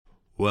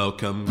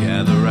Welcome,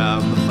 gather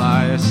round the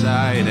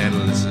fireside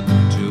and listen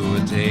to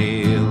a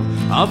tale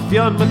of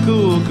Fionn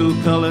McCool, Cú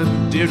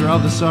Chulainn, Deirdre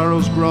of the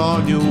Sorrows,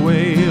 Gráinne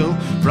Wail.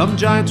 From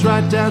giants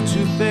right down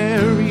to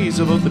fairies,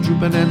 of both the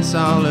trooping and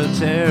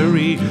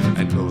solitary,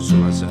 and those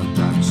who are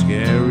sometimes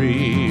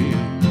scary.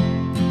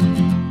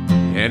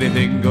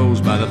 Anything goes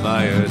by the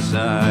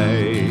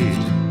fireside.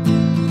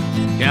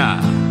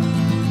 Yeah.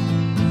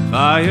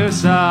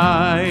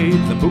 Fireside,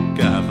 the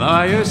Puka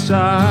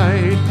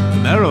fireside, the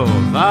Marrow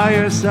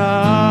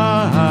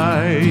fireside.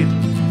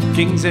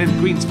 Kings and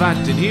queens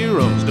fighting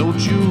heroes, don't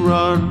you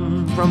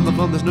run from the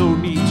fun, there's no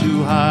need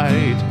to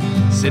hide.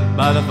 Sit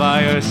by the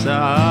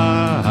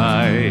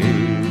fireside.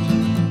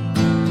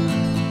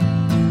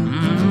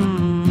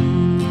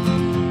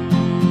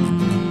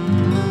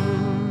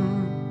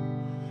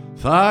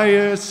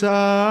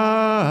 Fireside.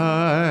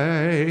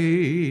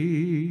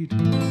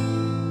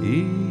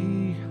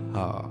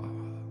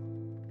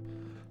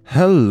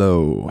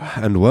 Hello,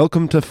 and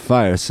welcome to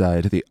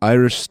Fireside, the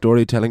Irish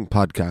storytelling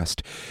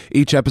podcast.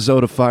 Each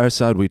episode of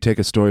Fireside, we take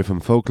a story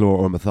from folklore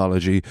or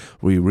mythology,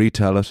 we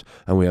retell it,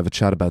 and we have a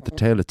chat about the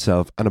tale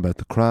itself and about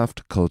the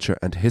craft, culture,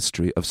 and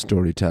history of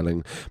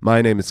storytelling.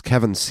 My name is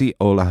Kevin C.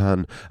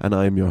 Olahan, and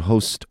I am your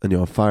host and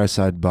your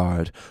Fireside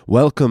Bard.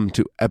 Welcome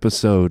to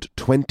episode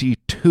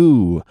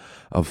 22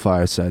 of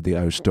Fireside, the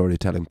Irish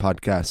storytelling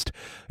podcast.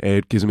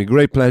 It gives me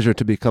great pleasure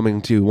to be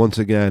coming to you once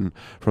again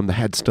from the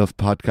Head Stuff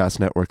Podcast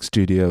Network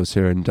studios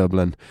here in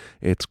Dublin.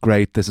 It's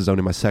great. This is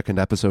only my second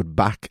episode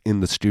back in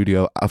the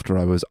studio after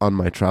I was on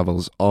my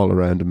travels all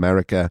around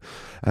America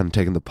and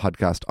taking the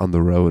podcast on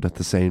the road at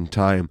the same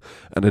time.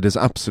 And it is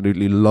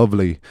absolutely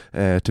lovely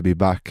to be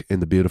back in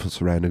the beautiful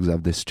surroundings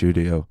of this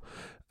studio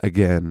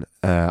again.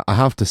 I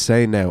have to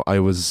say now, I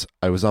was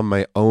on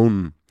my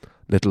own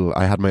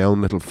I had my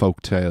own little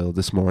folk tale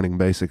this morning,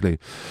 basically.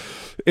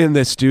 In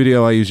this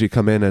studio, I usually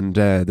come in and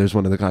there's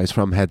one of the guys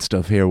from Head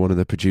Stuff here, one of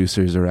the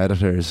producers or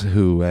editors,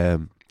 who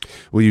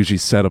will usually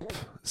set up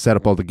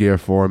all the gear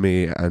for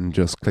me and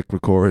just click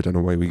record and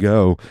away we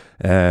go.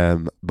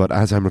 But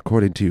as I'm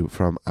recording to you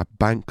from a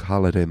bank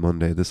holiday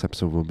Monday, this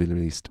episode will be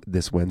released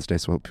this Wednesday,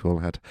 so I hope you all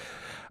had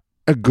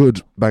a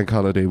good bank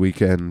holiday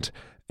weekend.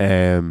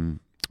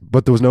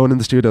 But there was no one in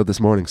the studio this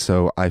morning,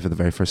 so I, for the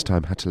very first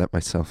time, had to let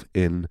myself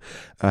in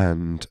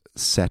and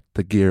set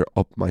the gear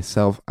up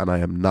myself. And I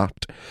am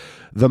not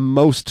the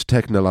most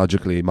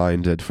technologically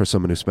minded for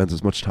someone who spends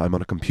as much time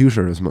on a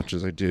computer as much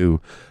as I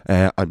do.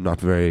 I'm not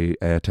very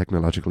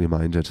technologically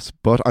minded,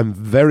 but I'm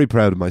very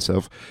proud of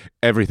myself.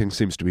 Everything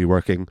seems to be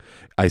working.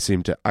 I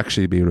seem to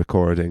actually be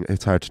recording.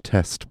 It's hard to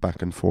test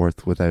back and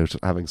forth without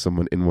having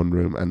someone in one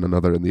room and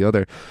another in the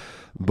other.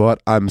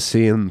 But I'm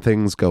seeing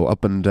things go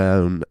up and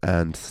down,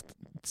 and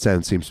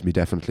sound seems to be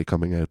definitely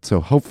coming out. So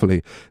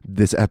hopefully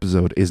this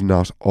episode is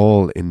not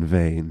all in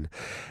vain.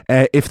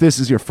 If this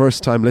is your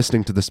first time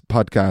listening to this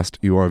podcast,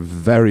 you are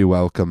very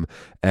welcome.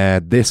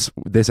 This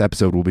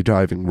episode will be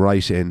diving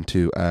right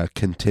into a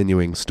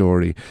continuing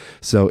story.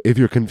 So if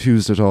you're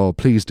confused at all,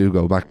 please do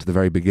go back to the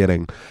very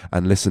beginning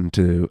and listen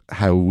to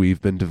how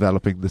we've been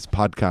developing this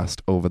podcast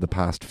over the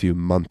past few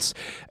months.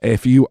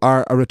 If you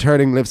are a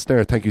returning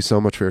listener, thank you so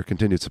much for your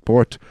continued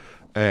support.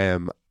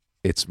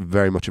 It's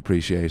very much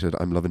appreciated.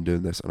 I'm loving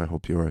doing this, and I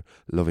hope you're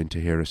loving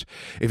to hear it.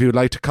 If you would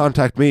like to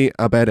contact me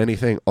about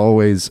anything,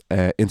 always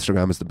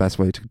Instagram is the best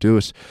way to do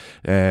it.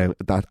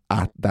 That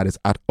is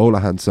at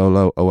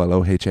Olahansolo,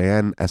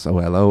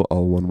 OLOHANSOLO,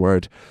 all one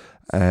word.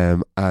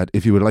 And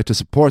if you would like to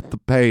support the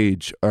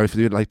page, or if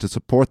you'd like to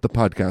support the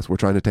podcast, we're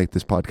trying to take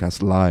this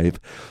podcast live.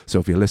 So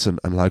if you listen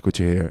and like what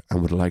you hear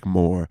and would like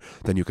more,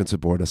 then you can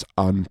support us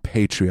on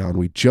Patreon.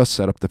 We just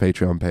set up the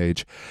Patreon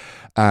page,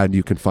 and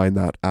you can find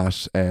that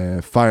at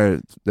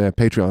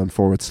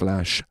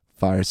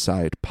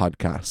Patreon.com/Fireside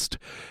Podcast.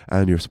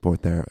 And your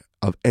support there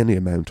of any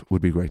amount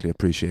would be greatly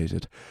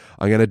appreciated.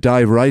 I'm going to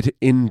dive right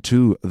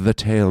into the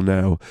tale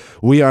now.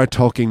 We are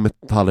talking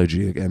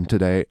mythology again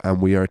today,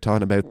 and we are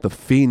talking about the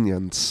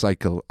Fenian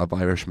cycle of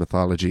Irish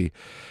mythology.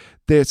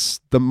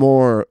 The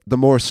more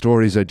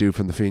stories I do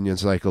from the Fenian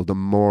cycle, the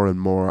more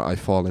and more I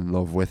fall in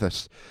love with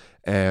it.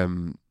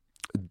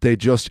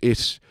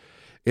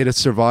 It has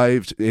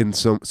survived in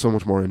so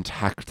much more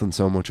intact than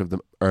so much of the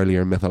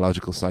earlier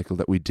mythological cycle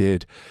that we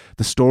did.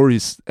 The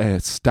stories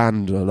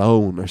stand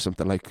alone or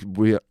something. Like,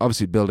 we're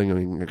obviously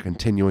building a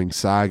continuing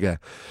saga,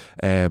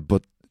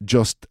 but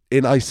just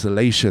in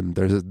isolation,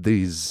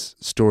 these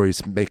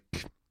stories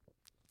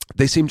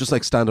they seem just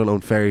like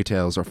standalone fairy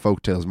tales or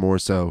folk tales more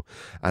so,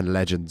 and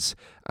legends.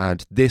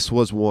 And this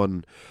was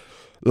one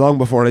long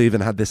before I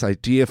even had this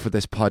idea for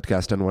this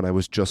podcast, and when I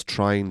was just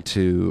trying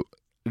to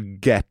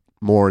get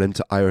more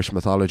into Irish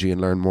mythology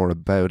and learn more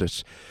about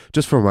it,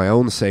 just for my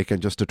own sake,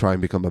 and just to try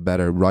and become a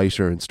better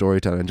writer and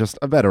storyteller and just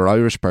a better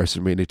Irish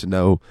person, really, to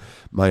know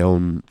my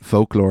own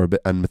folklore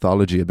and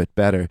mythology a bit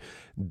better.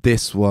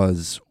 This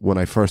was when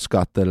I first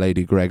got the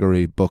Lady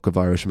Gregory Book of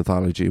Irish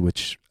Mythology,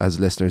 which, as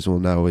listeners will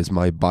know, is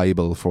my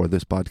Bible for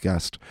this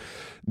podcast.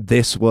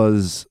 This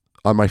was,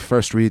 on my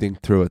first reading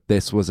through it,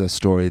 this was a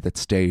story that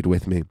stayed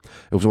with me.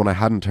 It was one I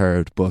hadn't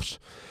heard, but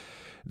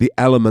the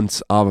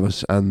elements of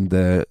it and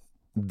the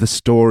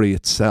story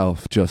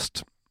itself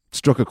just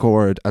struck a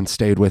chord and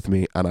stayed with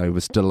me, and I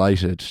was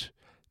delighted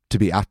to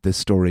be at this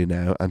story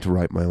now and to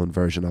write my own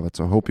version of it.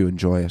 So I hope you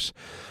enjoy it.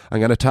 I'm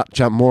going to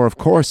chat more, of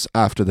course,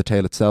 after the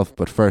tale itself,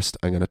 but first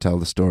I'm going to tell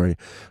the story.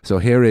 So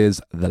here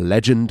is The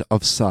Legend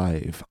of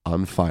Sadhbh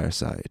on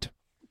Fireside.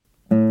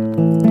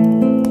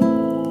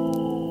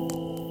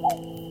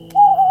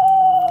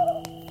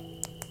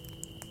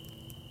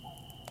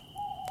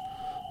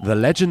 The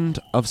Legend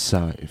of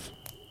Sadhbh.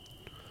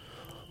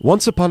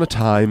 Once upon a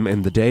time,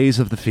 in the days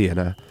of the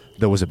Fianna,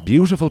 there was a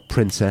beautiful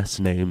princess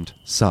named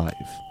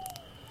Sadhbh.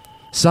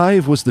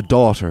 Sadhbh was the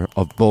daughter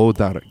of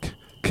Bodhark,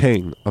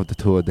 king of the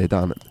Tuatha Dé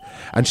Danann,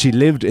 and she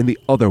lived in the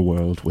other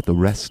world with the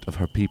rest of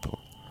her people.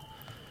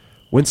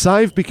 When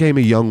Sadhbh became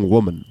a young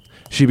woman,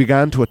 she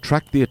began to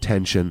attract the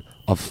attention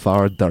of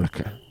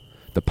Fardurka,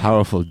 the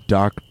powerful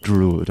dark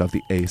druid of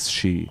the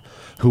XXII,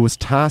 who was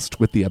tasked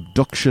with the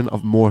abduction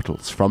of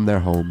mortals from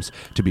their homes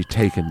to be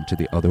taken to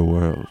the other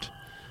world.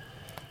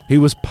 He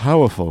was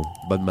powerful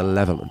but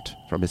malevolent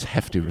from his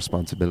hefty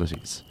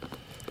responsibilities.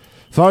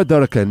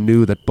 Fardurka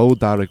knew that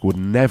Bodhark would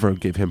never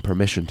give him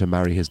permission to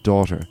marry his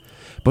daughter,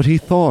 but he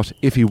thought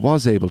if he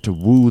was able to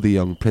woo the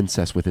young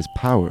princess with his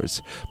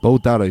powers,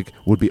 Bodhark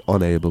would be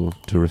unable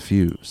to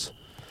refuse.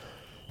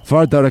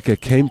 Fardurka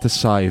came to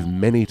Sadhbh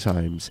many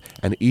times,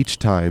 and each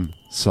time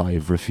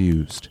Sadhbh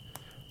refused.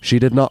 She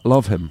did not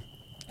love him.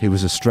 He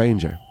was a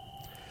stranger.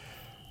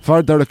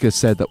 Fardurka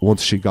said that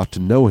once she got to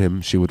know him,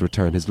 she would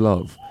return his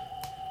love.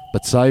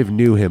 But Sadhbh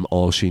knew him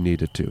all she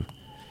needed to.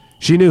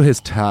 She knew his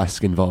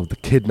task involved the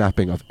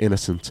kidnapping of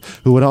innocents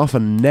who would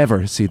often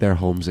never see their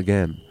homes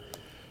again.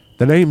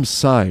 The name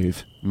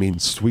Sadhbh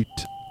means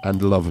sweet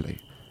and lovely,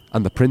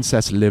 and the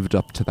princess lived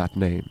up to that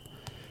name.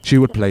 She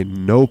would play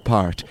no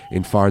part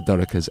in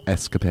Fardurka's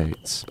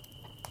escapades.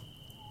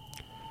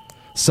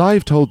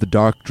 Sadhbh told the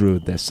Dark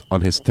Druid this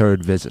on his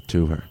third visit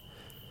to her.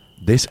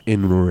 This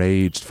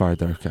enraged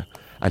Fardurka,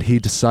 and he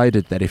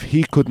decided that if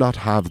he could not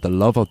have the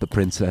love of the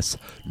princess,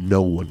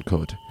 no one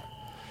could.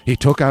 He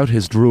took out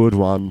his druid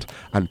wand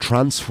and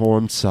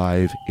transformed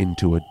Sadhbh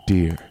into a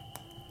deer.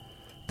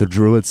 The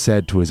druid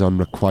said to his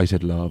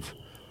unrequited love,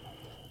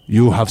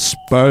 "You have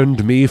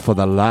spurned me for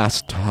the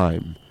last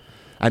time,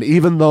 and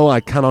even though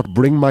I cannot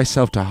bring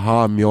myself to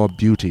harm your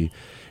beauty,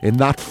 in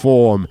that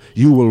form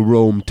you will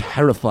roam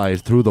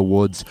terrified through the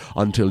woods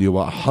until you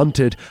are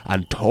hunted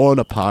and torn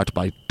apart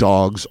by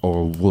dogs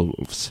or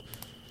wolves.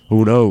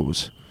 Who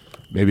knows?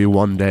 Maybe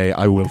one day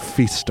I will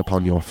feast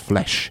upon your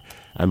flesh,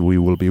 and we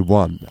will be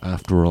one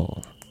after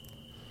all."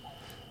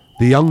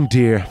 The young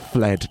deer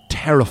fled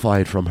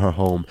terrified from her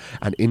home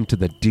and into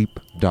the deep,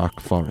 dark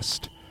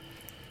forest.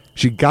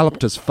 She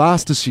galloped as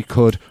fast as she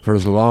could for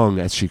as long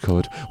as she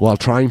could, while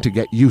trying to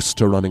get used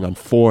to running on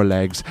four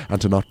legs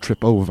and to not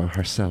trip over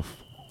herself.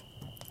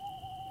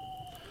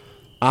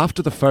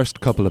 After the first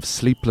couple of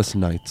sleepless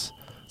nights,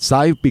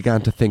 Sadhbh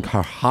began to think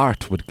her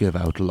heart would give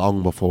out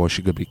long before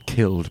she could be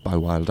killed by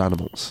wild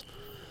animals.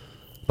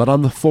 But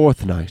on the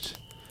fourth night,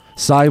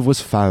 Sadhbh was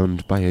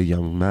found by a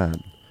young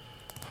man.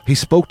 He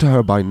spoke to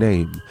her by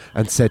name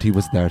and said he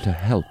was there to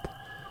help.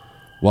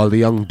 While the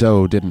young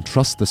doe didn't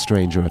trust the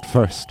stranger at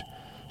first,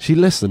 she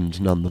listened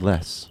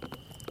nonetheless.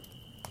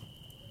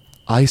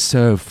 "I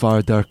serve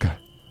Fardurka.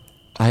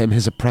 I am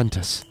his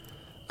apprentice,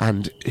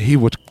 and he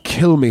would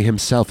kill me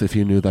himself if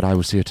he knew that I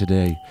was here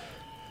today.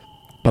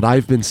 But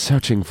I've been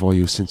searching for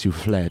you since you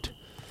fled.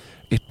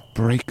 It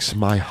breaks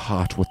my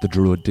heart what the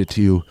druid did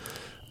to you,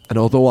 and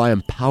although I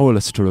am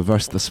powerless to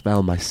reverse the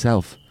spell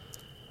myself,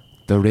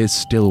 there is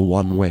still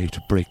one way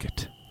to break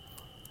it."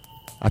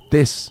 At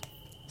this,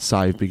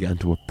 Sadhbh began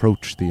to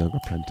approach the young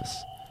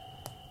apprentice.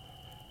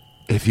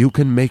 "If you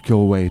can make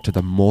your way to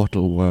the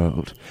mortal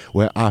world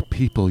where our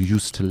people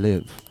used to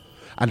live,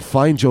 and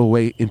find your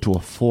way into a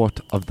fort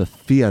of the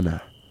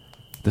Fianna,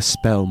 the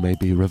spell may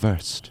be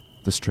reversed,"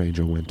 the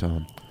stranger went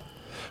on.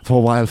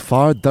 "For while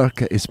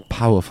Fardurka is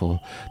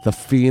powerful, the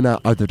Fianna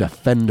are the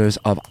defenders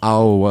of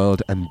our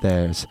world and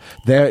theirs.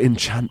 Their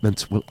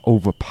enchantments will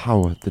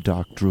overpower the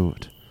Dark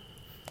Druid."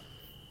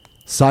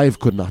 Sadhbh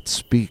could not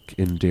speak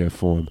in deer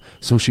form,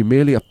 so she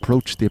merely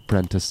approached the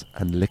apprentice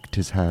and licked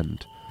his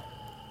hand.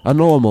 A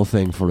normal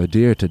thing for a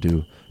deer to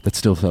do that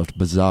still felt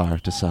bizarre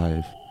to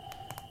Sadhbh.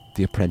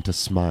 The apprentice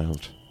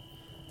smiled.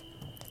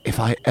 "If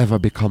I ever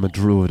become a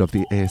druid of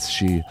the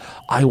XXII,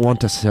 I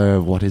want to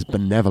serve what is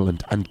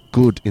benevolent and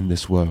good in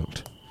this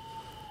world.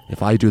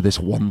 If I do this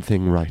one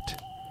thing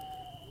right,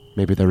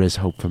 maybe there is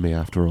hope for me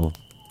after all.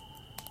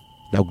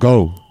 Now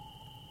go."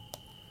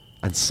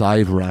 And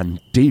Sadhbh ran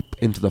deep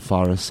into the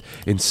forest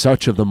in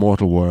search of the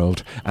mortal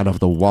world and of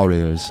the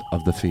warriors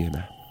of the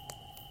Fianna.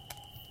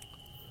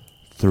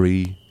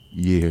 3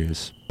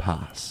 years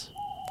pass.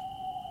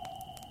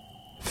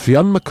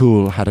 Fionn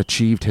McCool had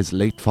achieved his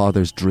late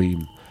father's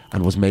dream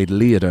and was made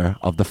leader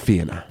of the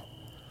Fianna.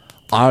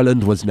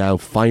 Ireland was now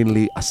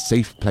finally a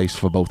safe place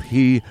for both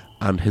he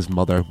and his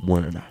mother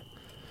Muirna.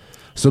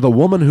 So the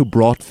woman who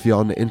brought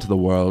Fionn into the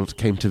world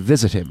came to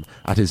visit him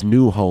at his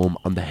new home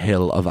on the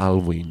hill of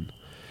Alwyn.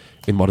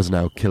 in what is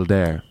now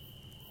Kildare.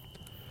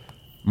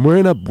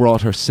 Myrna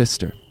brought her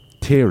sister,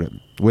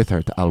 Tiernan, with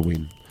her to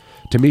Alwyn,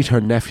 to meet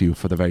her nephew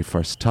for the very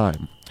first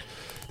time.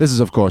 This is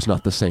of course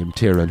not the same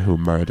Tiernan who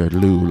murdered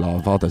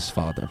Lugh Vodda's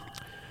father.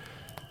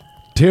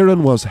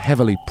 Tiernan was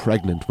heavily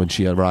pregnant when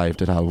she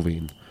arrived at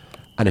Alwyn,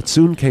 and it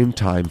soon came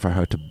time for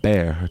her to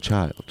bear her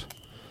child.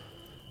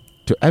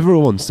 To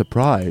everyone's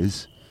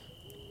surprise,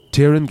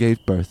 Tiernan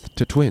gave birth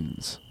to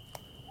twins.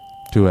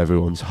 To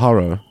everyone's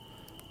horror,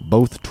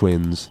 both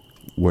twins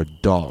were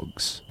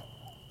dogs.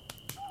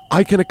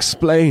 "I can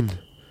explain,"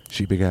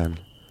 she began.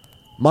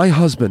 "My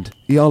husband,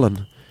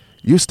 Eolan,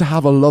 used to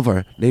have a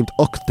lover named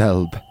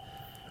Uchtdhelb.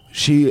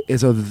 She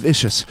is a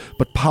vicious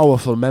but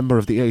powerful member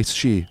of the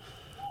XXII.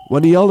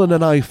 When Eolan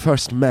and I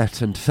first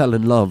met and fell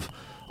in love,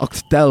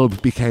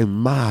 Uchtdhelb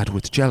became mad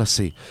with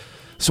jealousy.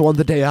 So on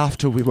the day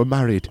after we were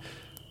married,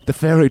 the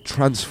fairy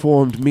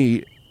transformed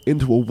me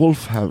into a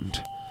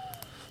wolfhound.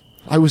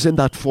 I was in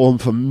that form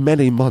for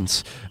many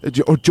months,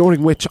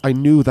 during which I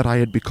knew that I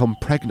had become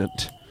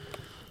pregnant.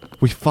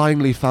 We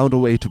finally found a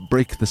way to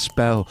break the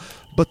spell,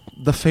 but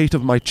the fate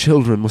of my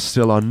children was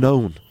still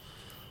unknown.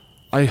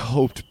 I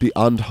hoped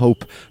beyond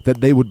hope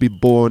that they would be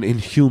born in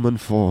human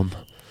form,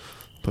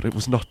 but it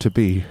was not to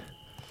be.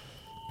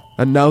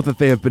 And now that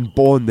they have been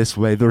born this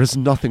way, there is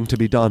nothing to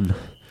be done.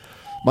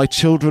 My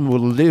children will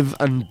live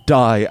and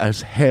die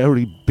as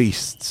hairy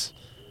beasts."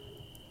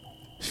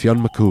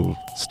 Fionn McCool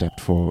stepped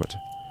forward.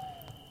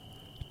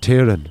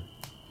 "Tiernan,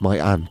 my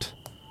aunt,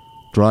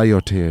 dry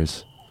your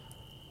tears.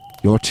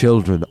 Your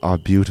children are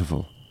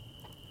beautiful.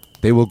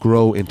 They will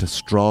grow into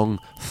strong,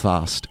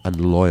 fast, and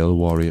loyal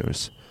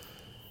warriors.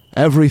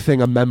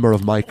 Everything a member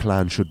of my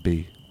clan should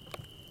be.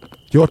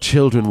 Your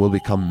children will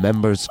become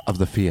members of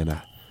the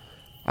Fianna,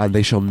 and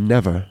they shall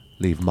never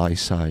leave my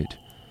side.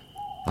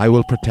 I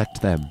will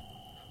protect them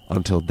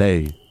until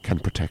they can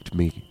protect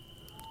me."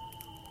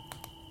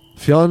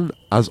 Fionn,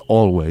 as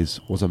always,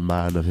 was a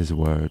man of his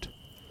word.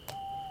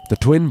 The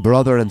twin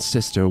brother and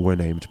sister were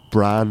named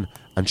Bran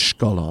and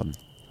Scolan,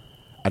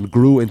 and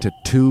grew into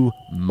two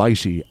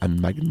mighty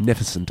and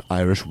magnificent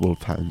Irish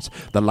wolfhounds,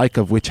 the like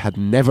of which had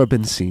never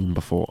been seen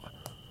before.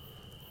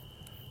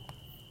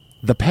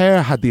 The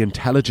pair had the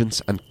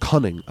intelligence and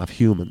cunning of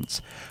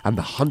humans, and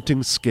the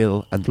hunting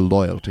skill and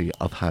loyalty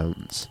of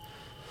hounds.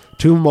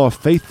 Two more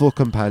faithful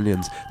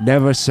companions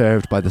never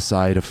served by the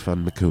side of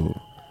Fionn McCool.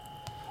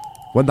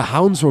 When the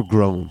hounds were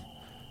grown,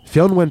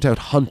 Fionn went out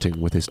hunting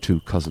with his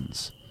two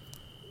cousins.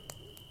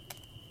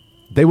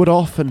 They would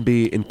often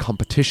be in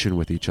competition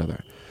with each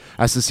other,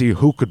 as to see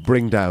who could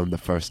bring down the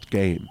first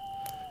game.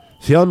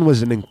 Fionn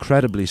was an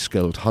incredibly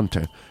skilled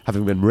hunter,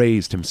 having been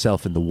raised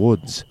himself in the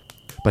woods,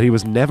 but he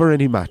was never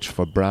any match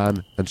for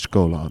Bran and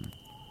Scolan.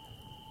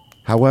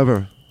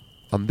 However,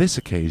 on this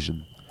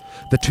occasion,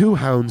 the two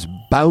hounds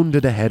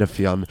bounded ahead of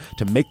Fionn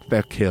to make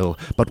their kill,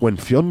 but when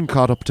Fionn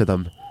caught up to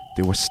them,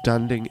 they were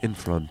standing in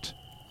front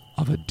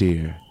of a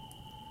deer.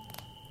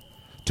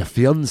 To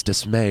Fionn's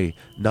dismay,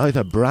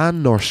 neither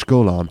Bran nor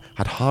Scolan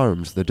had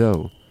harmed the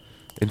doe.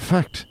 In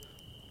fact,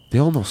 they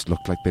almost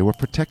looked like they were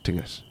protecting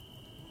it.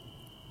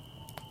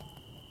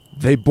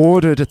 They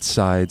bordered its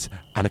sides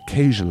and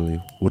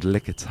occasionally would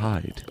lick its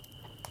hide.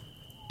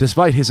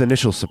 Despite his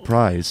initial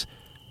surprise,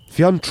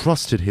 Fionn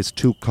trusted his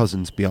two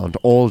cousins beyond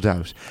all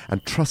doubt,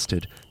 and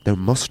trusted there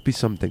must be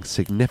something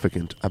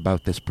significant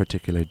about this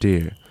particular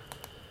deer.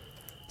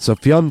 So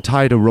Fionn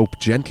tied a rope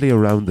gently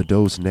around the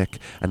doe's neck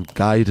and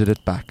guided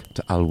it back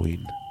to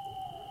Alwyn.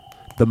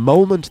 The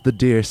moment the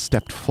deer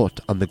stepped foot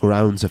on the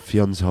grounds of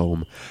Fionn's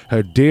home,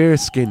 her deer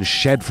skin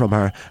shed from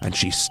her, and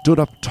she stood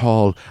up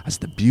tall as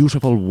the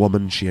beautiful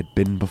woman she had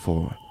been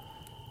before.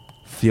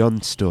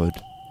 Fionn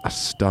stood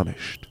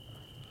astonished.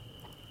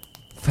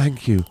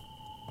 "Thank you,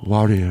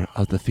 warrior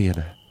of the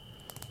Fianna.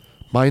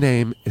 My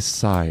name is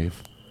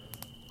Sadhbh.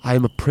 I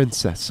am a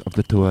princess of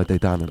the Tuatha De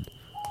Danann.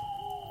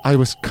 I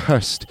was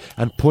cursed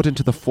and put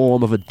into the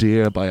form of a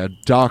deer by a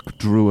dark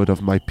druid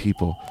of my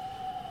people.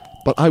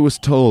 But I was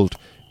told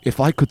if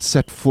I could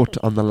set foot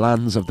on the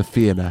lands of the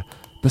Fianna,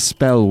 the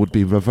spell would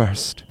be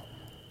reversed.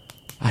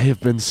 I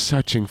have been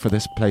searching for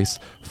this place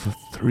for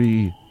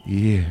 3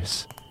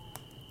 years."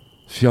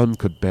 Fionn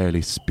could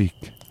barely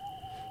speak.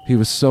 He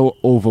was so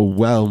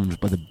overwhelmed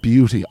by the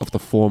beauty of the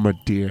former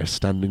deer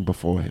standing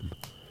before him.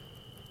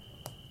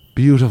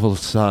 "Beautiful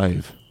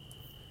Sadhbh,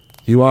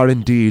 you are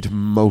indeed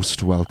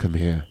most welcome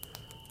here.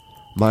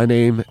 My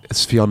name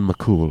is Fionn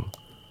McCool.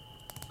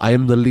 I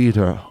am the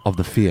leader of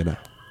the Fianna.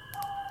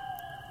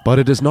 But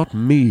it is not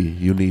me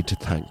you need to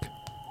thank,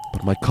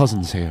 but my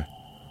cousins here,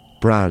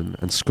 Bran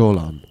and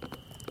Scolan."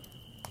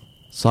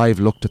 Sadhbh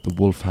looked at the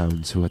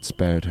wolfhounds who had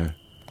spared her.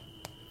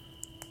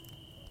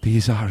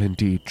 "These are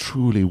indeed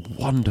truly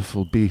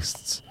wonderful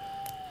beasts.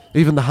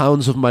 Even the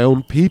hounds of my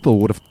own people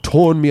would have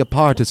torn me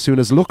apart as soon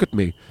as look at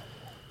me.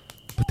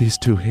 But these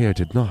two here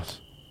did not.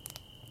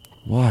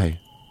 Why?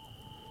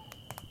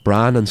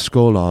 Bran and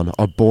Scolan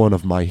are born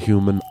of my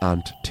human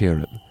aunt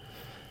Tiernan.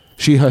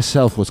 She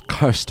herself was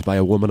cursed by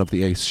a woman of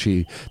the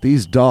XXII.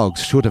 These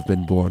dogs should have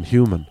been born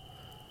human,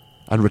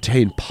 and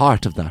retain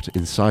part of that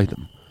inside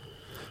them.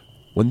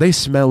 When they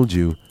smelled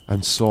you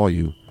and saw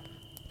you,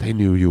 they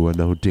knew you were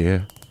no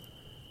deer.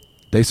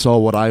 They saw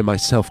what I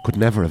myself could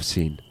never have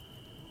seen,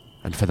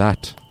 and for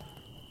that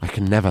I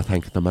can never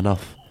thank them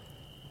enough.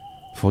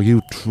 For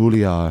you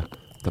truly are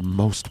the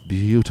most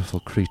beautiful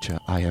creature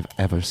I have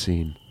ever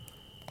seen."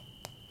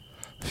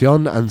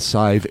 Fionn and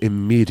Sadhbh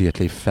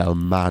immediately fell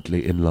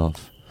madly in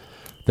love.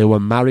 They were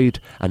married,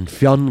 and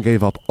Fionn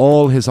gave up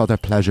all his other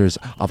pleasures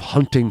of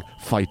hunting,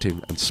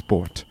 fighting, and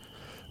sport.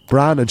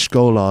 Bran and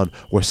Scolan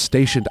were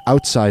stationed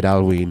outside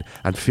Alwyn,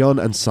 and Fionn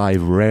and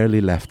Sadhbh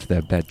rarely left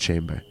their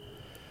bedchamber.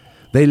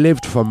 They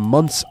lived for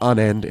months on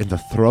end in the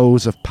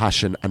throes of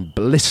passion and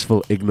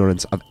blissful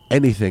ignorance of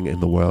anything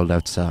in the world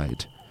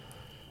outside.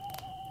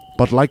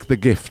 But like the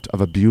gift of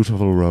a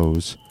beautiful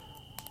rose,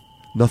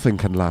 nothing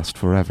can last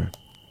forever.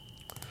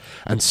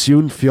 And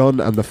soon Fionn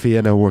and the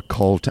Fianna were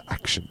called to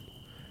action.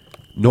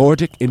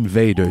 Nordic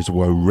invaders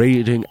were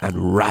raiding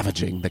and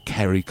ravaging the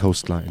Kerry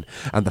coastline,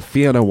 and the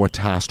Fianna were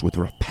tasked with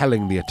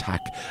repelling the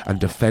attack and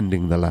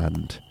defending the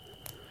land.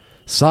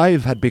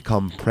 Sadhbh had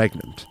become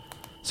pregnant,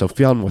 so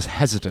Fionn was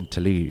hesitant to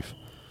leave,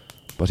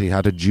 but he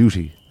had a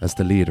duty as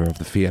the leader of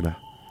the Fianna.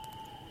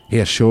 He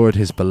assured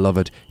his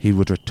beloved he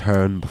would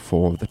return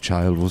before the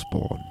child was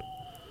born.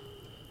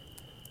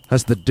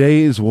 As the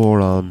days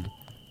wore on,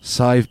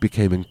 Sadhbh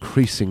became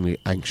increasingly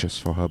anxious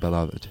for her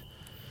beloved.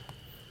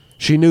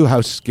 She knew how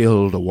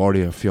skilled a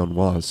warrior Fionn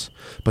was,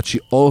 but she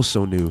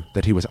also knew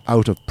that he was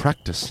out of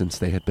practice since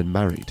they had been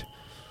married.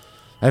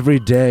 Every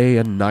day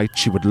and night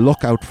she would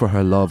look out for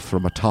her love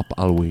from atop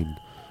Alwyn.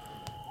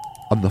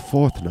 On the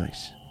fourth night,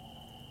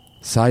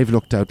 Sadhbh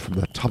looked out from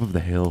the top of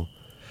the hill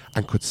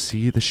and could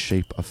see the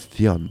shape of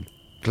Fionn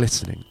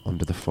glistening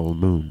under the full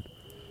moon.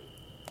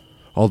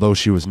 Although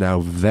she was now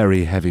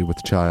very heavy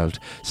with child,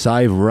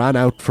 Sadhbh ran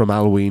out from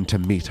Alwyn to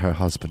meet her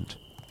husband.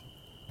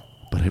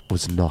 But it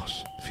was not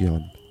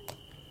Fionn.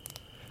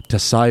 To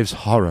Sadhbh's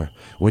horror,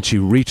 when she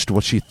reached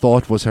what she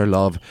thought was her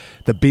love,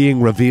 the being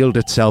revealed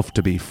itself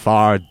to be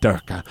Far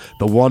Durka,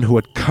 the one who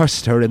had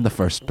cursed her in the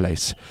first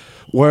place.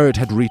 Word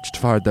had reached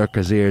Far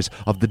Durka's ears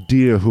of the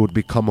deer who had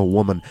become a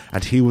woman,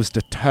 and he was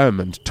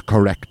determined to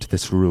correct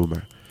this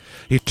rumour.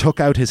 He took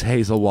out his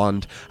hazel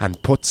wand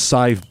and put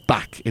Sadhbh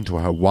back into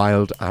her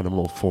wild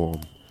animal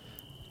form.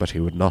 But he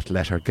would not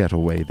let her get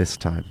away this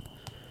time.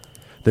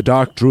 The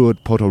Dark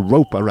Druid put a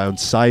rope around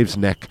Sadhbh's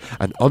neck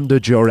and under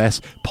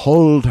duress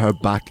pulled her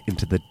back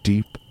into the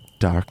deep,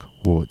 dark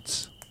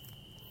woods.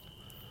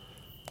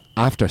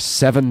 After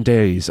 7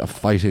 days of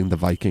fighting the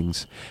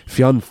Vikings,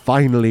 Fionn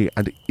finally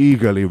and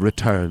eagerly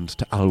returned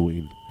to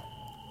Alwyn.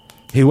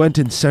 He went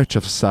in search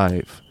of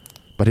Sadhbh,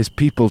 but his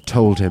people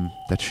told him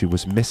that she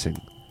was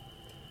missing.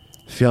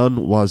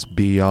 Fionn was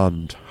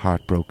beyond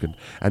heartbroken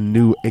and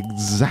knew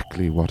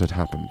exactly what had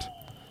happened.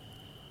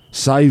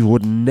 Sadhbh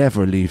would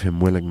never leave him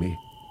willingly.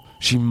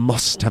 She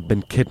must have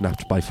been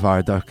kidnapped by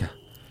Far Durka.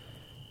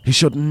 He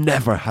should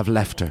never have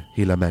left her,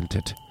 he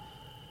lamented.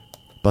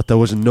 But there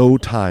was no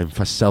time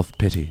for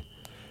self-pity.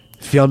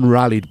 Fionn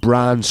rallied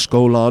Bran,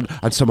 Scolan,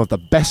 and some of the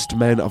best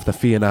men of the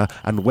Fianna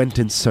and went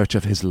in search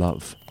of his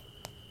love.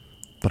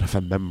 But if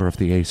a member of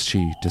the Aes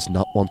Sídhe does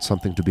not want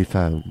something to be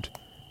found,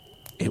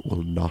 it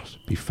will not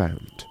be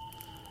found.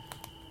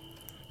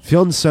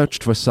 Fionn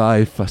searched for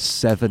Sadhbh for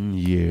 7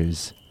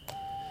 years.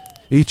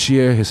 Each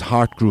year his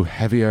heart grew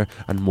heavier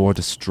and more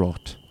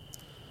distraught,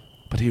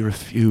 but he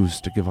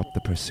refused to give up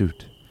the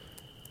pursuit.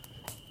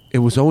 It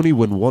was only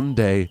when one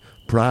day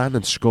Bran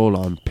and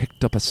Scolan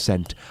picked up a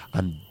scent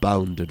and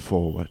bounded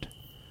forward.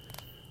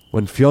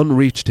 When Fionn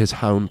reached his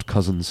hound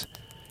cousins,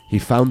 he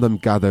found them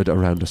gathered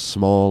around a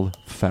small,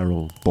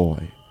 feral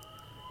boy.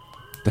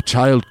 The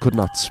child could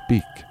not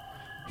speak.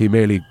 He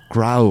merely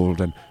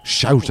growled and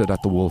shouted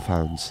at the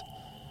wolfhounds.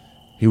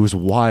 He was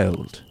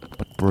wild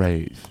but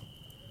brave.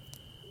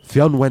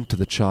 Fionn went to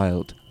the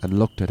child and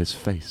looked at his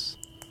face.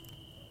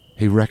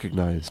 He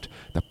recognized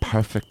the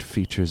perfect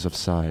features of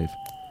Sadhbh,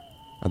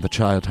 and the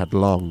child had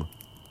long,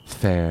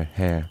 fair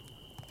hair.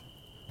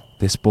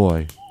 This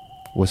boy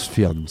was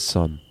Fionn's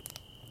son.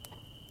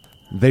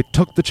 They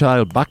took the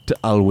child back to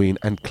Alwyn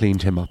and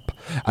cleaned him up,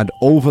 and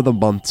over the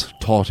months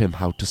taught him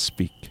how to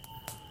speak.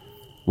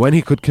 When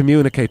he could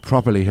communicate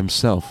properly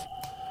himself,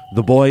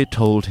 the boy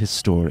told his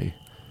story,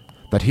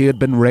 that he had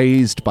been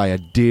raised by a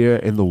deer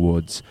in the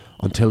woods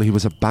until he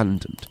was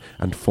abandoned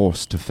and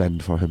forced to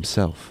fend for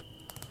himself.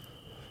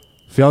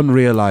 Fionn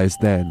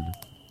realized then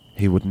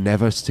he would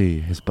never see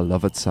his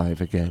beloved Sadhbh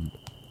again,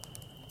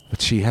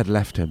 but she had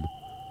left him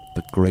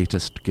the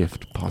greatest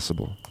gift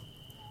possible,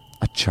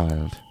 a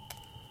child.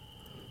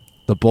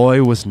 The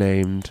boy was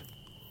named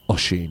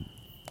Oisin,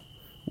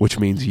 which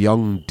means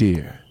young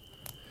deer,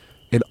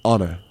 in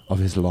honour of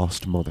his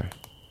lost mother.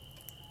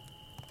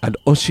 And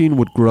Oisin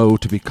would grow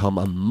to become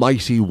a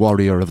mighty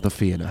warrior of the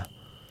Fianna,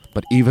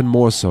 but even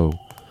more so,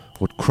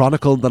 would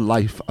chronicle the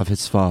life of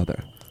his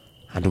father,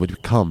 and would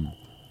become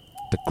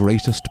the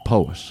greatest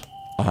poet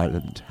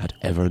Ireland had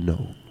ever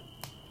known.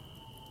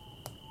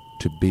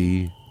 To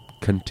be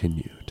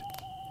continued.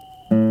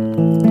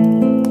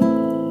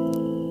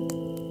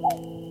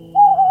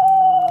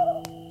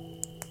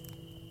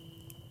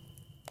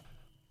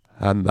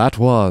 And that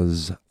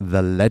was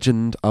The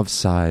Legend of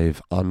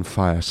Sadhbh on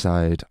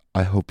Fireside.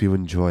 I hope you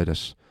enjoyed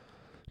it.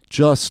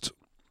 Just,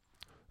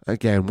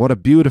 again, what a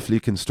beautifully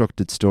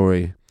constructed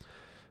story.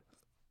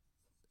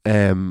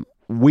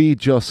 We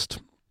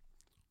just,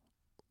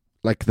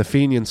 like the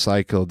Fenian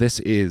cycle, this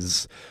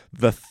is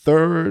the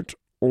third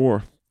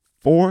or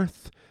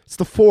fourth? It's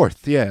the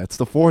fourth, yeah. It's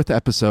the fourth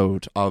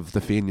episode of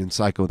the Fenian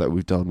cycle that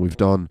we've done. We've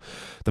done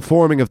the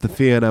forming of the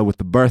Fianna with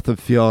the birth of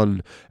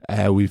Fionn.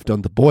 We've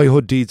done the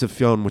boyhood deeds of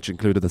Fionn, which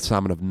included the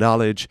Salmon of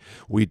Knowledge.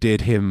 We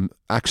did him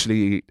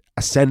actually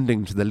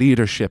ascending to the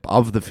leadership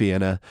of the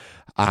Fianna.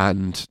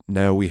 And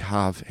now we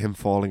have him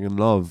falling in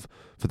love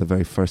for the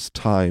very first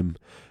time.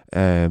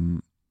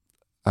 But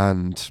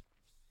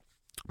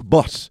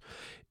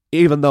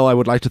even though I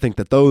would like to think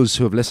that those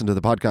who have listened to the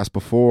podcast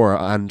before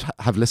and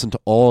have listened to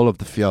all of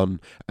the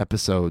Fionn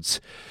episodes,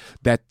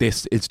 that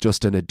this is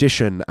just an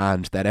addition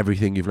and that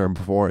everything you've learned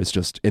before is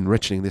just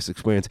enriching this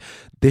experience,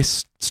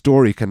 this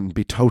story can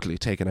be totally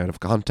taken out of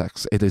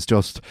context. It is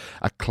just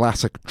a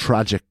classic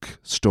tragic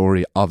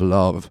story of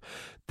love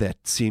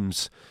that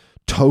seems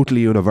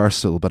totally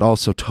universal but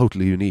also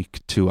totally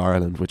unique to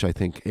Ireland, which I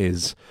think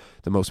is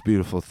the most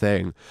beautiful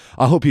thing.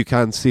 I hope you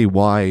can see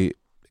why,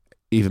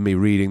 even me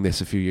reading this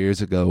a few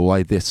years ago,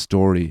 why this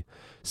story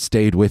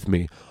stayed with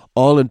me.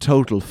 All in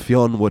total,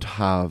 Fionn would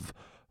have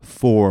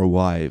 4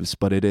 wives,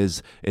 but it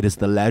is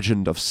the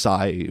legend of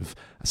Sadhbh.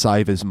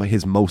 Sadhbh is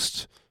his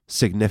most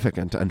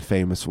significant and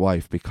famous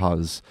wife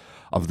because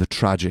of the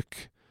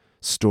tragic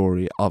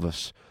story of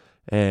it.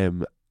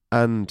 And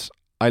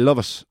I love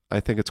it. I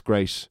think it's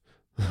great.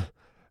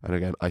 And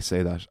again, I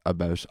say that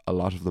about a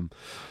lot of them.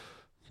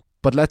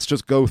 But let's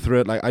just go through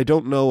it. Like, I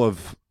don't know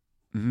of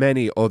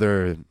many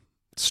other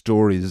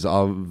stories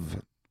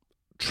of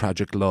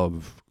tragic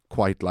love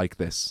quite like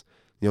this.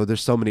 You know,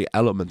 there's so many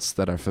elements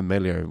that are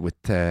familiar with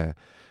a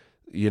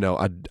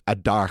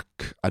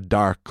dark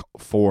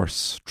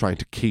force trying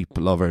to keep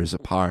lovers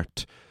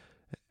apart,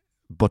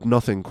 but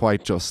nothing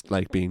quite just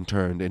like being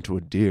turned into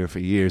a deer for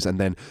years and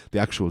then the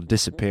actual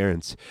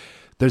disappearance.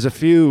 There's a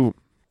few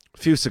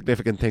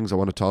significant things I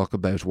want to talk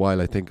about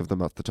while I think of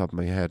them off the top of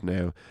my head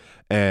now,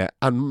 and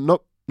number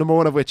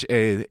one of which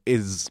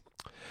is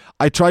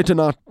I try to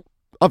not.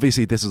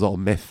 Obviously, this is all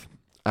myth,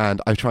 and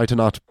I try to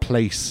not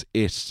place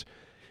it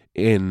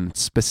in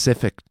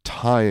specific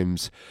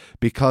times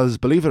because,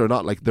 believe it or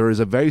not, like there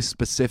is a very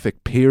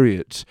specific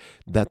period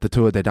that the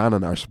Tuatha De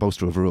Danann are supposed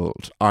to have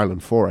ruled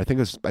Ireland for. I think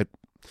it's about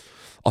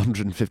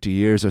 150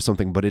 years or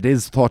something, but it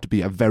is thought to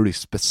be a very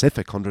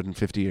specific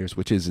 150 years,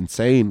 which is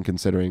insane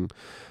considering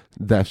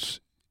that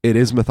it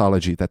is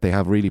mythology, that they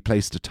have really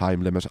placed a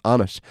time limit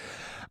on it.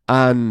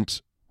 And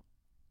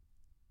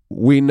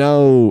we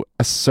know,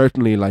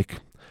 certainly, like,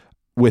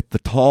 with the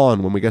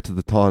Táin, when we get to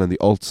the Táin and the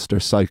Ulster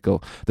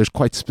cycle, there's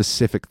quite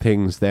specific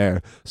things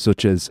there,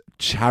 such as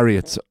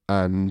chariots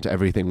and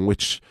everything,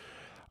 which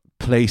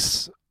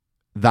place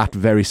that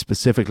very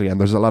specifically. And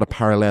there's a lot of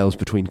parallels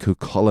between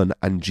Cuchulainn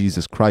and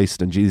Jesus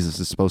Christ, and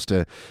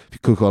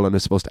Cuchulainn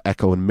is supposed to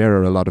echo and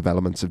mirror a lot of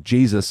elements of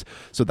Jesus,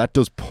 so that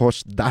does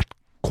push that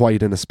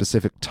quite in a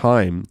specific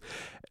time.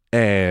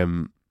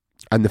 And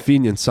the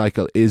Fenian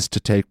cycle is to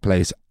take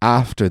place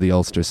after the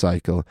Ulster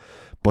cycle.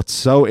 But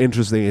so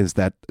interesting is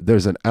that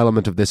there's an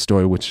element of this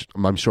story which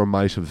I'm sure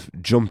might have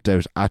jumped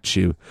out at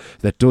you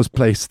that does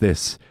place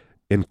this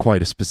in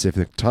quite a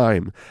specific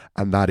time,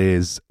 and that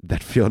is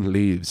that Fionn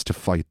leaves to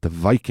fight the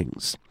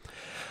Vikings.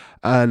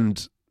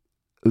 And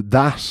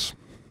that's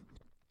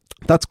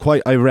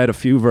quite... I read a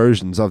few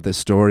versions of this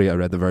story. I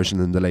read the version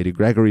in the Lady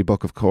Gregory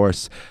book, of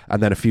course,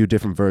 and then a few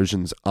different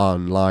versions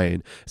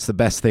online. It's the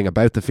best thing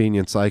about the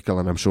Fenian cycle,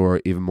 and I'm sure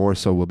even more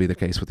so will be the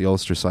case with the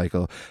Ulster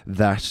cycle,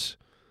 that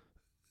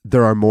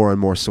there are more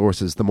and more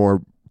sources. The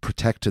more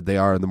protected they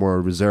are and the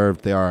more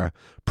preserved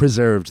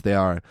they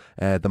are,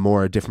 the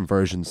more different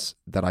versions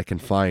that I can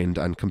find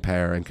and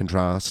compare and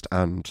contrast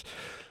and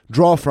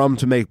draw from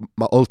to make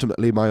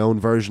ultimately my own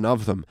version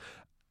of them.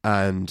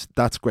 And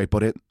that's great.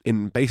 But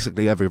in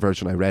basically every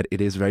version I read,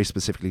 it is very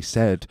specifically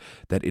said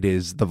that it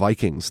is the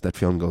Vikings that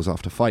Fionn goes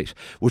off to fight,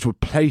 which would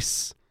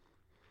place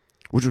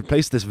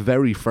this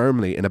very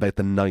firmly in about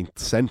the 9th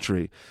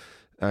century.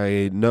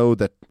 I know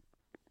that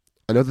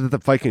the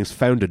Vikings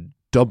founded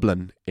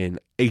Dublin in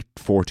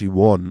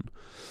 841.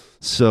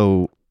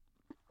 So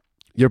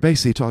you're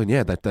basically talking,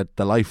 that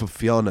the life of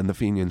Fionn and the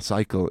Fenian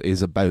cycle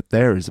is about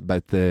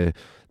the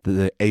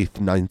 8th,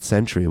 9th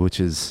century, which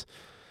is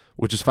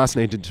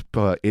fascinating.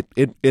 But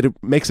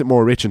it makes it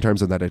more rich in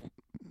terms of that it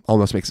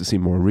almost makes it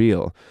seem more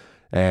real.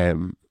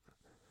 But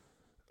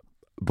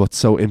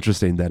so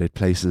interesting that it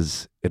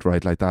places it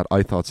right like that.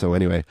 I thought so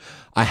anyway.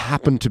 I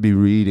happened to be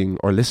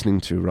listening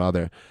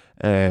to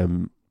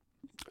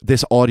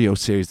this audio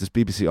series, this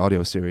BBC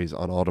audio series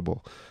on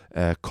Audible,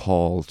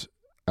 called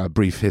A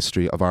Brief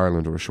History of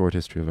Ireland, or A Short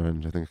History of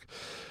Ireland, I think,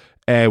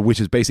 which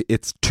is basically,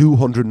 it's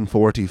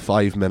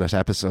 245-minute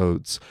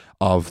episodes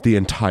of the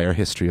entire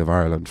history of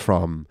Ireland,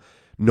 from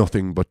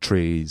nothing but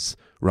trees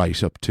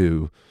right up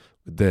to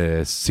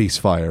the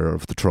ceasefire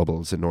of the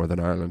Troubles in Northern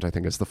Ireland. I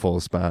think it's the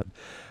full span.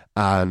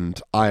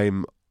 and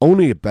I'm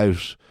only about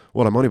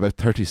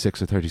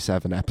 36 or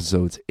 37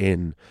 episodes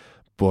in,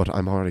 but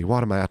I'm already,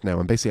 what am I at now?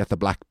 I'm basically at the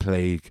Black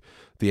Plague.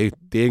 The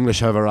English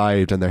have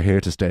arrived and they're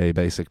here to stay,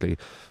 basically.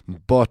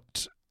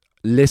 But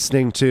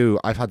listening to,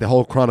 I've had the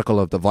whole chronicle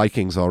of the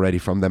Vikings already,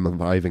 from them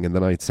arriving in the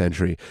 9th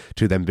century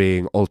to them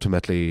being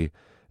ultimately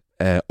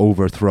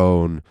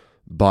overthrown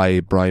by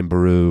Brian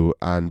Boru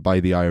and by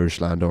the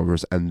Irish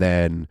landowners, and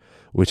then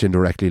which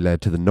indirectly led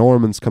to the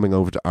Normans coming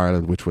over to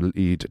Ireland, which will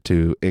lead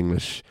to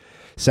English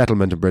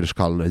settlement and British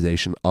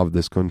colonisation of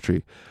this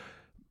country.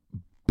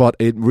 But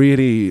it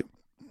really,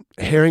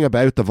 hearing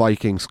about the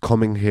Vikings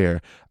coming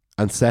here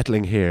and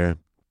settling here,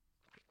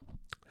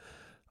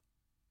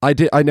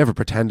 I never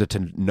pretended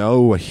to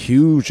know a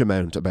huge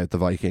amount about the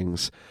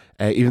Vikings,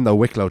 even though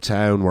Wicklow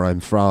town, where I'm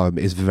from,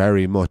 is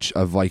very much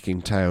a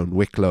Viking town.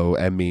 Wicklow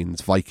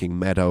means Viking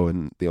meadow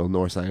in the Old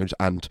Norse language,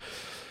 and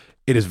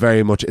it is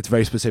very much, it's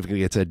very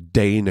specifically, it's a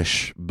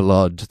Danish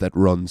blood that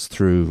runs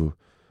through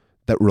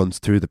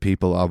the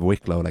people of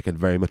Wicklow. Like, it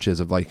very much is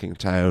a Viking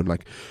town,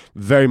 like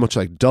very much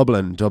like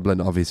Dublin. Dublin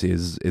obviously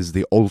is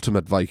the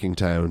ultimate Viking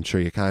town.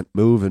 Sure, you can't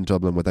move in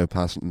Dublin without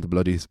passing the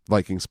bloody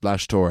Viking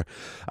splash tour,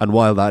 and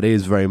while that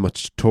is very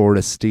much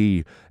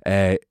touristy,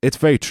 it's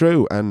very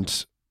true.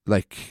 And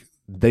like,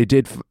 they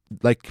did,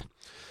 like,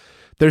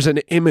 there's an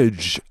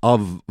image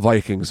of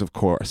Vikings, of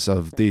course,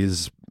 of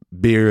these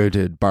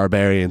bearded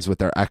barbarians with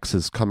their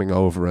axes coming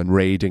over and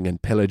raiding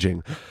and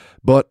pillaging,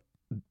 but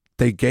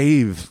they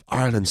gave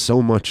Ireland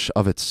so much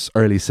of its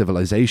early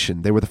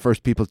civilization. They were the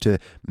first people to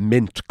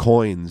mint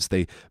coins.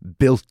 They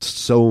built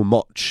so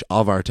much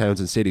of our towns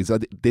and cities.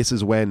 This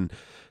is when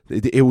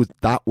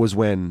that was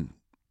when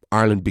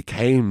Ireland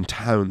became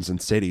towns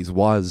and cities,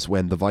 was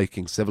when the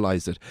Vikings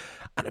civilized it.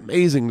 And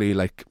amazingly,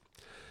 like,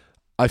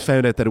 I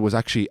found out that it was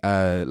actually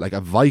like a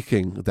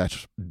Viking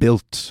that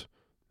built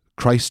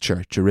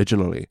Christchurch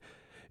originally.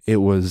 It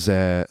was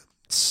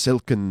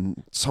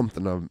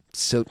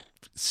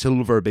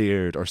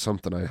Silverbeard or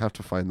something. I have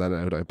to find that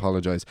out. I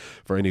apologise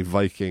for any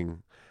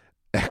Viking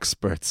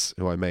experts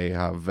who I may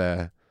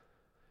have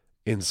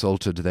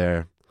insulted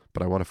there,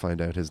 but I want to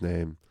find out his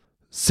name.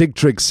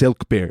 Sigtryg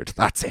Silkbeard,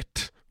 that's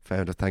it.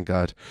 Found it, thank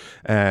God.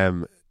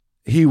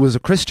 He was a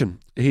Christian.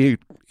 He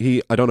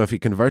I don't know if he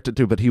converted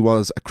to, but he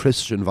was a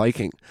Christian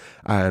Viking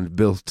and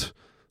built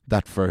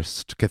that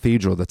first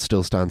cathedral that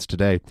still stands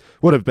today.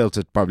 Would have built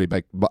it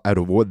probably out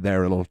of wood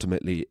there, and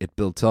ultimately it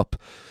built up.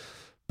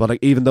 But like,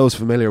 even those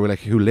familiar with, like,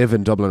 who live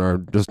in Dublin or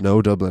just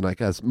know Dublin,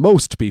 like, as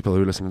most people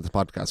who listen to the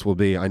podcast will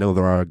be, I know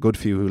there are a good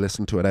few who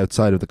listen to it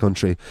outside of the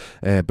country,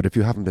 but if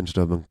you haven't been to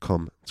Dublin,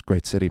 come. It's a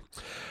great city.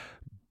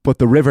 But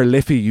the River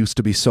Liffey used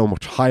to be so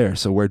much higher,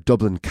 so where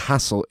Dublin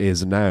Castle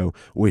is now,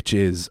 which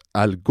is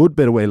a good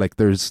bit away, like,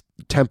 there's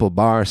Temple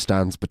Bar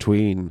stands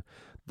between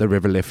the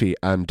River Liffey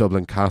and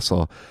Dublin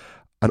Castle,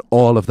 and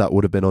all of that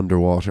would have been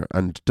underwater.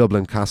 And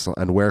Dublin Castle,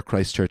 and where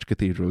Christchurch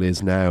Cathedral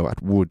is now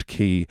at Wood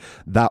Quay,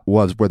 that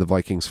was where the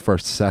Vikings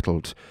first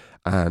settled,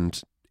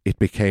 and it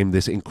became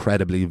this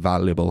incredibly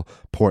valuable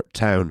port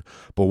town.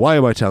 But why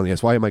am I telling you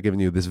this? Why am I giving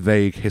you this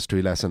vague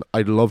history lesson?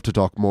 I'd love to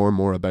talk more and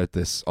more about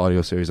this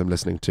audio series I'm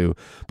listening to,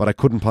 but I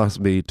couldn't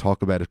possibly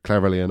talk about it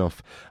cleverly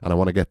enough, and I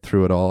want to get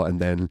through it all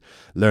and then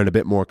learn a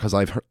bit more, because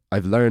I've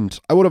learned,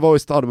 I would have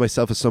always thought of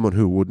myself as someone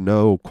who would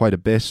know quite a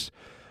bit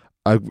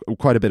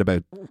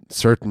about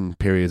certain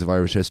periods of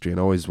Irish history, and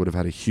always would have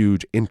had a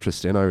huge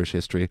interest in Irish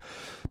history,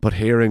 but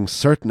hearing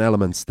certain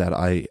elements that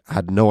I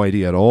had no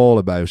idea at all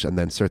about, and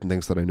then certain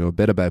things that I knew a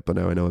bit about but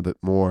now I know a bit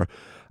more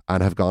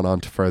and have gone on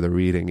to further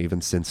reading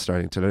even since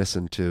starting to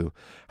listen to,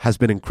 has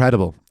been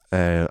incredible.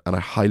 And I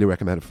highly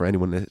recommend it for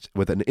anyone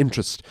with an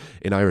interest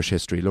in Irish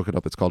history. Look it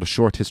up. It's called A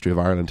Short History of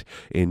Ireland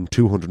in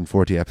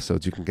 240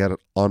 episodes. You can get it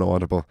on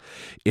Audible.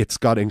 It's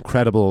got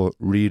incredible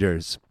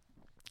readers.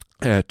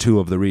 Two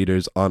of the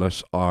readers on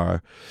it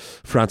are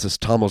Frances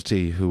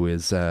Tomalty, who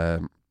is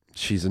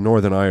she's a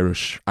Northern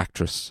Irish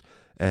actress.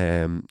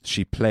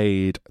 She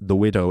played the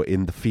widow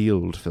in The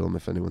Field film,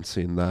 if anyone's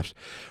seen that.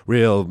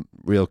 Real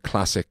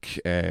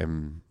classic,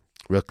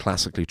 real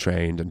classically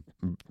trained and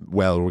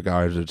well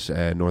regarded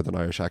Northern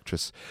Irish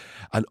actress.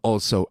 And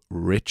also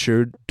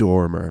Richard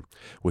Dormer,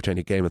 which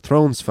any Game of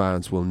Thrones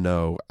fans will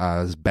know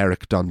as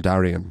Beric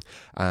Dondarrion.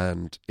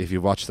 And if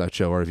you've watched that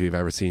show, or if you've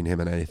ever seen him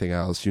in anything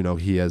else, you know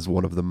he has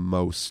one of the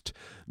most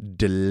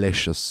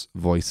delicious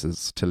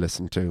voices to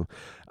listen to,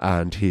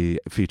 and he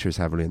features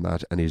heavily in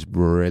that, and he's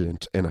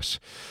brilliant in it.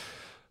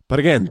 But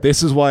again,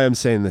 this is why I'm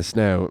saying this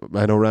now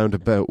in a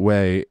roundabout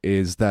way,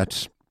 is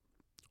that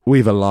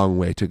we've a long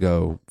way to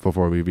go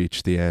before we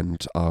reach the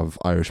end of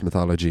Irish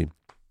mythology.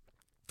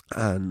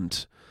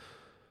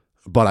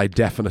 But I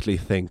definitely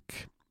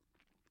think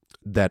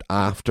that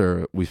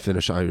after we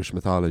finish Irish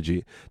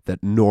mythology,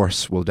 that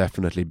Norse will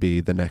definitely be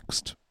the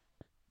next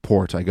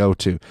port I go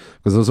to,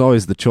 because there's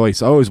always the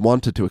choice. I always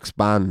wanted to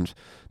expand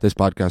this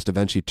podcast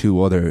eventually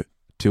to other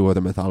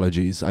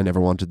mythologies. I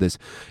never wanted this,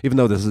 even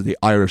though this is the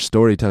Irish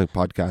storytelling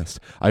podcast,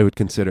 I would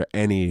consider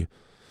any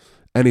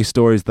any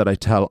stories that I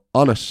tell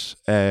on it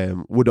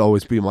would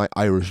always be my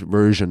Irish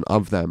version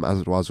of them,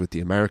 as it was with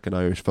the American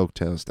Irish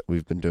folktales that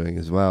we've been doing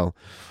as well.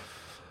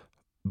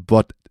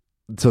 But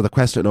so the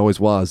question always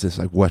was, is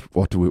like,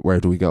 where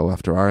do we go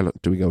after Ireland?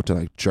 Do we go to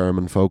like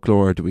German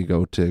folklore? Do we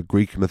go to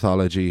Greek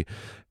mythology?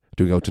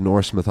 Do we go to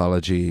Norse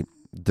mythology?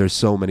 There's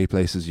so many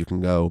places you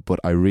can go, but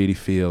I really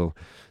feel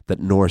that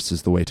Norse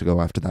is the way to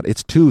go after that.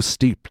 It's too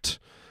steeped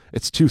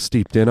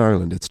in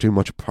Ireland. It's too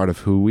much part of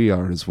who we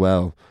are as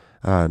well.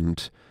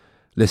 And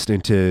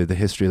listening to the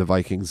history of the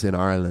Vikings in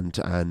Ireland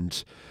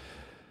and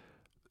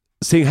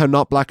seeing how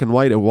not black and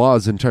white it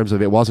was, in terms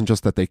of it wasn't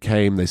just that they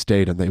came, they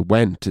stayed and they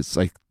went. It's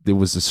like there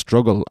was a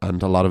struggle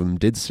and a lot of them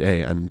did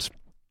stay, and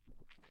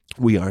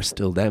we are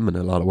still them in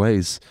a lot of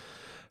ways.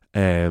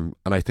 And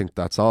I think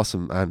that's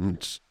awesome,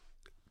 and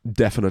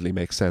definitely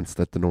makes sense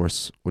that the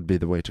Norse would be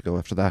the way to go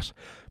after that.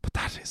 But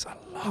that is a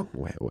long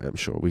way away. I'm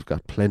sure we've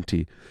got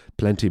plenty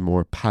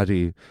more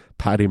paddy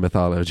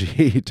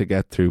mythology to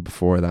get through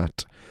before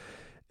that.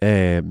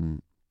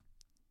 I'm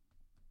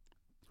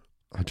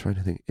trying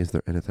to think, is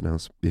there anything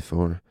else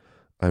before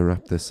I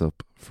wrap this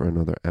up for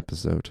another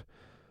episode?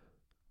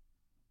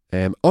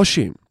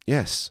 Oisín,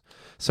 yes.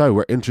 Sorry,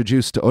 we're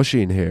introduced to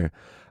Oisín here,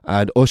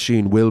 and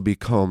Oisín will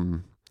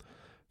become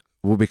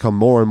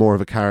more and more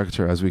of a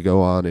character as we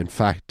go on. In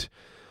fact,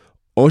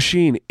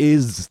 Oisín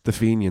is the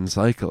Fenian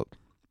cycle,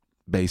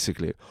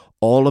 basically.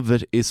 All of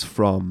it is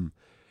from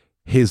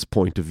his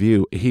point of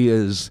view. He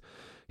is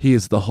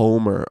the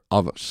Homer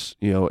of it.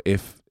 You know,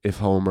 if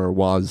Homer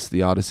was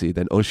the Odyssey,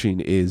 then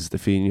Oisín is the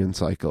Fenian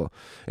cycle.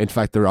 In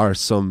fact, there are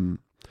some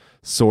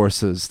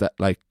sources that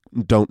like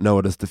don't know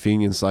it as the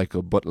Fenian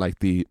cycle, but like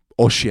the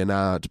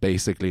Oisíonad,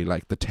 basically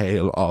like the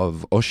tale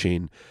of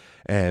Oisín,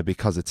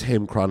 because it's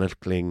him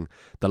chronicling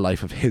the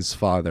life of his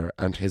father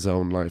and his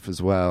own life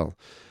as well.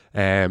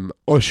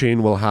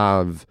 Oisín will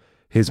have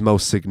his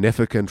most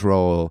significant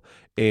role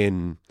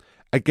in,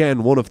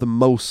 again, one of the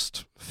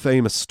most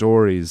famous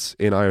stories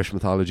in Irish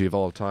mythology of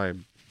all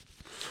time.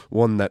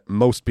 One that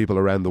most people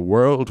around the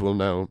world will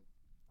know,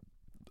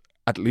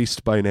 at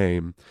least by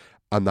name,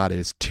 and that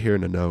is Tír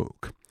na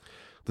nÓg.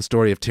 The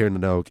story of Tír na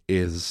nÓg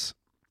is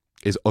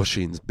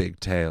Oisín's big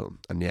tale,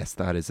 and yes,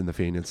 that is in the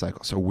Fenian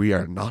cycle. So we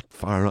are not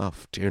far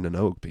off Tír na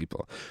nÓg,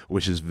 people,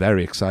 which is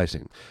very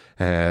exciting.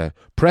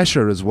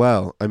 Pressure as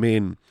well. I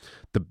mean,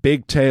 the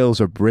big tales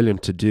are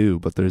brilliant to do,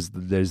 but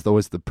there's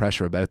always the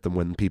pressure about them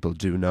when people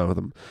do know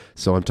them.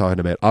 So I'm talking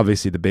about,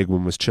 obviously the big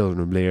one was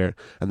Children of Lear,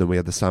 and then we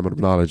had the Salmon of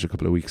Knowledge a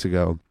couple of weeks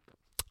ago.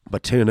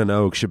 But Tír na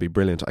nÓg should be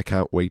brilliant. I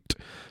can't wait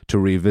to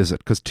revisit,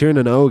 because Tír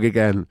na nÓg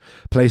again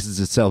places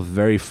itself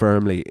very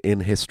firmly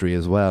in history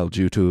as well,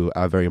 due to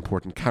a very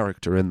important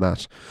character in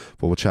that.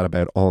 But we'll chat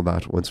about all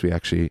that once we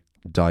actually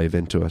dive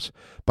into it.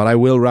 But I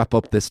will wrap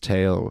up this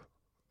tale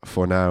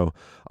for now.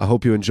 I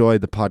hope you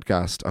enjoyed the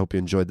podcast. I hope you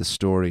enjoyed the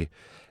story.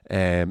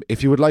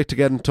 If you would like to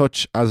get in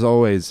touch, as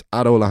always,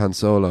 at Olahan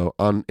Solo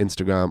on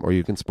Instagram, or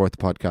you can support the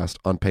podcast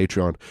on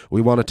Patreon. We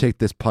want to take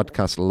this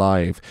podcast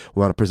live.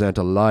 We want to present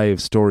a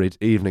live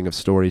evening of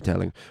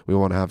storytelling. We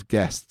want to have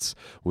guests.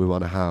 We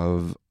want to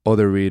have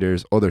other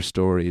readers, other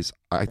stories.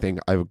 I think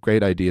I have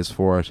great ideas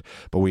for it,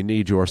 but we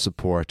need your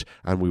support,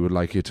 and we would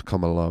like you to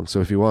come along.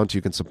 So if you want,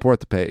 you can support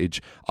the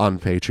page on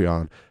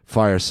Patreon,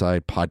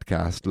 Fireside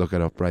Podcast. Look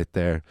it up right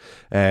there.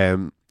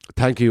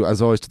 Thank you,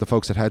 as always, to the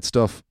folks at Head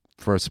Stuff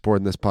for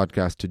supporting this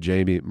podcast, to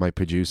Jamie, my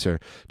producer,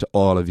 to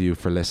all of you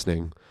for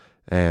listening.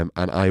 And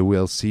I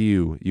will see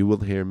you will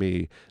hear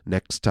me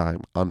next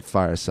time on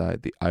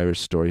Fireside, the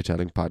Irish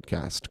Storytelling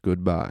Podcast.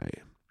 Goodbye.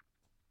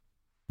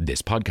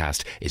 This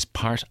podcast is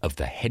part of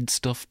the Head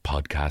Stuff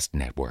Podcast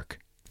Network.